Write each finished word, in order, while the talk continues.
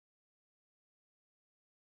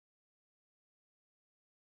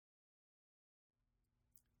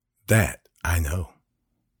That I know.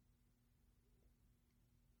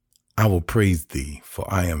 I will praise thee, for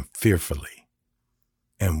I am fearfully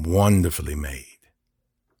and wonderfully made.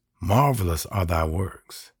 Marvelous are thy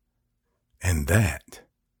works, and that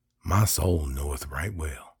my soul knoweth right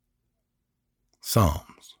well.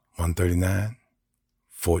 Psalms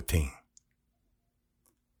 139:14.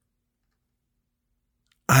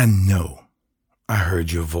 I know I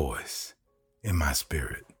heard your voice in my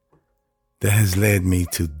spirit that has led me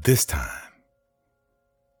to this time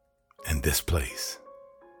and this place.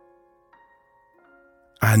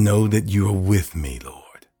 I know that you are with me,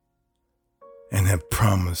 Lord, and have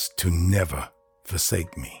promised to never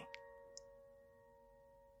forsake me.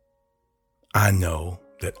 I know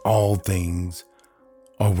that all things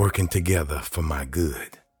are working together for my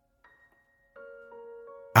good.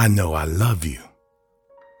 I know I love you.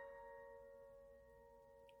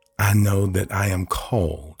 I know that I am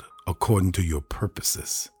called according to your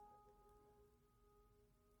purposes.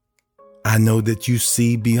 I know that you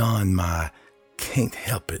see beyond my can't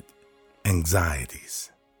help it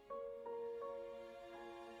anxieties.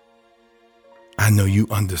 I know you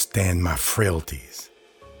understand my frailties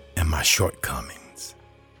and my shortcomings.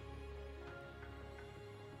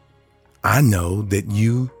 I know that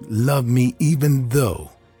you love me even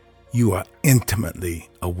though you are intimately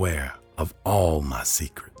aware of all my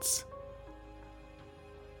secrets.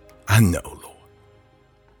 I know, Lord.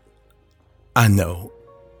 I know.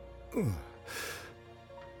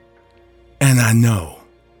 And I know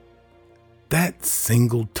that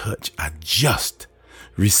single touch I just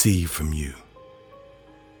received from you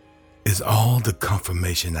is all the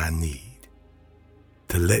confirmation I need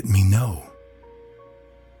to let me know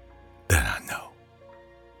that I know.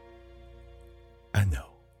 I know.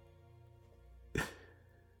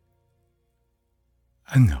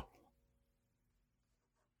 I know.